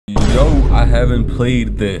Yo, I haven't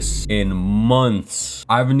played this in months.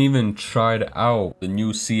 I haven't even tried out the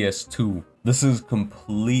new CS2. This is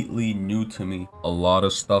completely new to me. A lot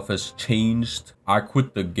of stuff has changed. I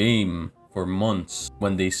quit the game for months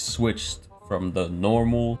when they switched from the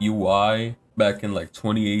normal UI back in like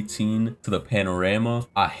 2018 to the panorama.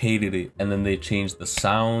 I hated it. And then they changed the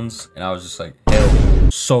sounds and I was just like, hell.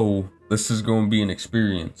 So this is going to be an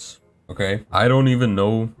experience. Okay. I don't even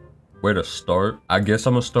know where to start. I guess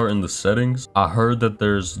I'm gonna start in the settings. I heard that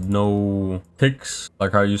there's no ticks.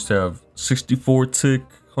 Like I used to have 64 tick,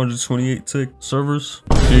 128 tick servers.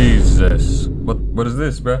 Jesus. What is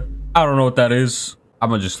this, bruh? I don't know what that is. I'm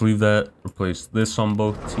gonna just leave that. Replace this on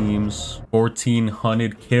both teams.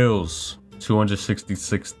 1,400 kills.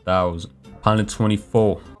 266,000.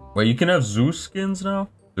 124. Wait, you can have Zeus skins now?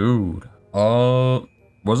 Dude.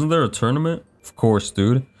 Wasn't there a tournament? Of course,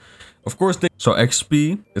 dude. Of course, so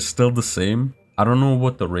XP is still the same. I don't know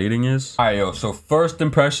what the rating is. All right, yo, so first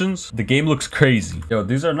impressions, the game looks crazy. Yo,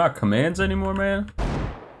 these are not commands anymore, man.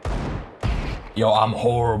 Yo, I'm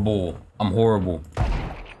horrible. I'm horrible.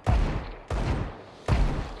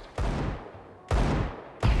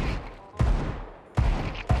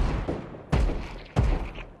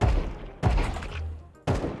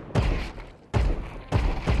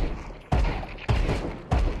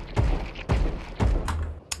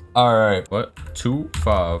 All right, what?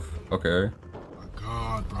 2-5. Okay.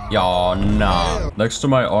 God, bro. Yo, nah. Next to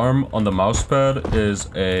my arm on the mouse pad is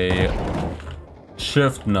a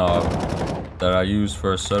shift knob that I use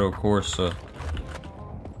for Assetto Corsa.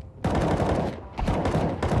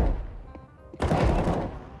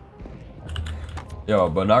 Yo,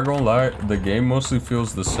 but not gonna lie, the game mostly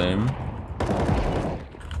feels the same.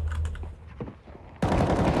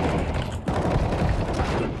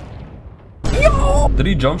 Did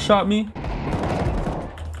he jump shot me?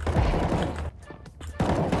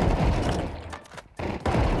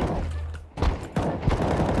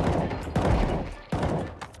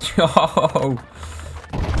 Yo.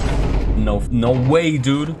 No way,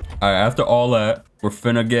 dude. All right, after all that, we're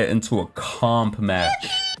finna get into a comp match.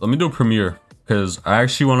 Let me do Premiere, because I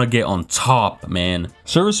actually want to get on top, man.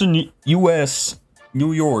 Servers in US,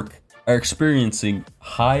 New York, are experiencing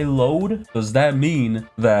high load. Does that mean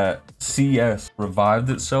that CS revived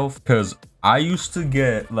itself? Because I used to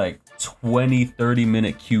get like 20-30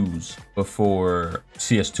 minute queues before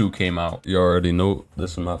CS2 came out. You already know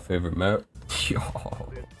this is my favorite map. Yo,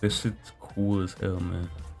 this is cool as hell, man.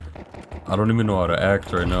 I don't even know how to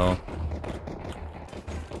act right now.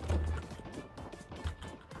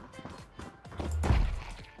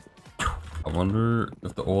 I wonder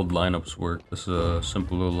if the old lineups work. This is a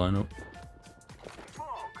simple little lineup.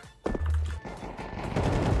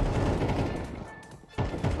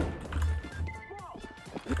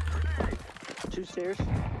 Two stairs.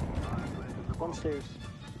 One stairs.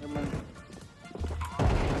 Never mind.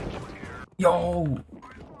 Yo,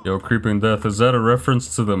 Creeping Death. Is that a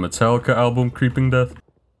reference to the Metallica album Creeping Death?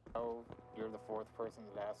 Oh, you're the fourth person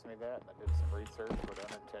that asked me that, and I did some research, but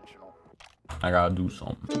unintentional. I gotta do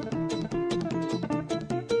something.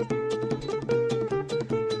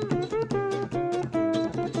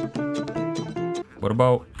 What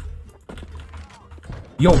about...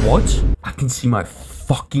 Yo, what? I can see my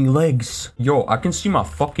fucking legs. Yo, I can see my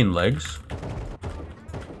fucking legs.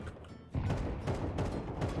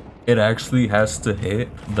 It actually has to hit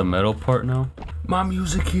the metal part now. My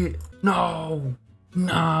music hit. No.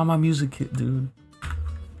 Nah, my music hit, dude.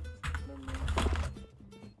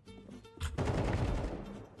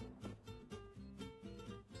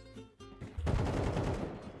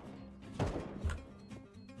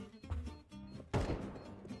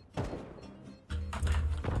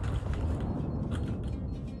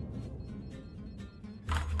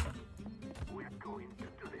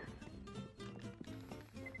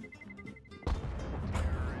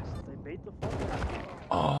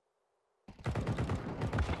 Oh.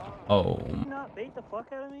 Oh. Did you not bait the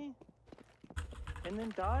fuck out of me? And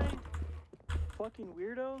then die? Fucking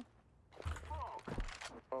weirdo.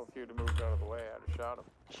 Well, if you'd have moved out of the way, I'd have shot him.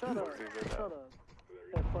 Shut up. Shut up.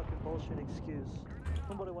 That fucking bullshit excuse.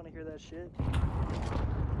 Nobody wanna hear that shit.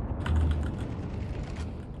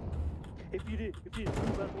 If you did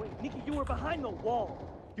move out of the way. Nikki, you were behind the wall.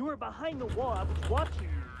 You were behind the wall. I was watching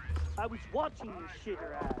you. I was watching you shit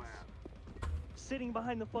your ass. Sitting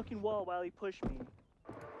behind the fucking wall while he pushed me.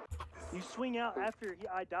 You swing out after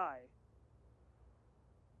I die.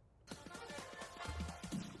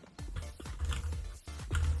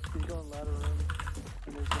 He's going ladder room.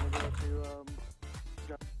 And he's gonna go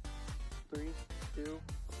to 3, 2,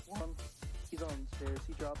 1. He's on stairs.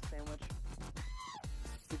 He dropped sandwich.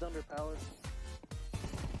 He's under palace.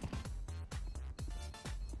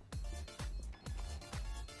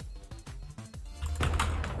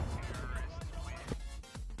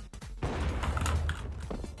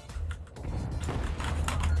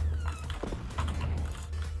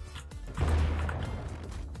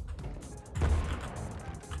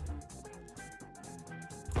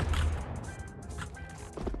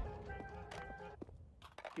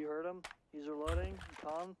 User loading.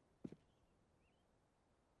 Con.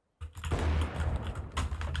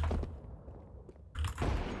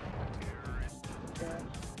 Cash.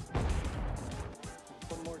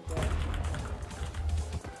 One more cash.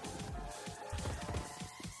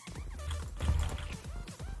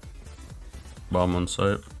 Bomb on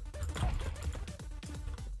site.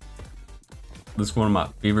 This is one of my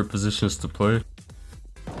favorite positions to play.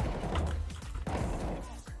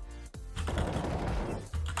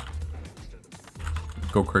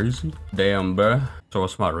 Go crazy. Damn, bruh. So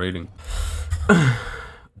what's my rating?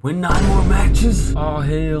 Win 9 more matches? Oh,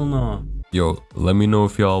 hell no. Yo, let me know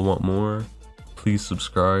if y'all want more. Please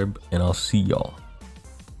subscribe, and I'll see y'all.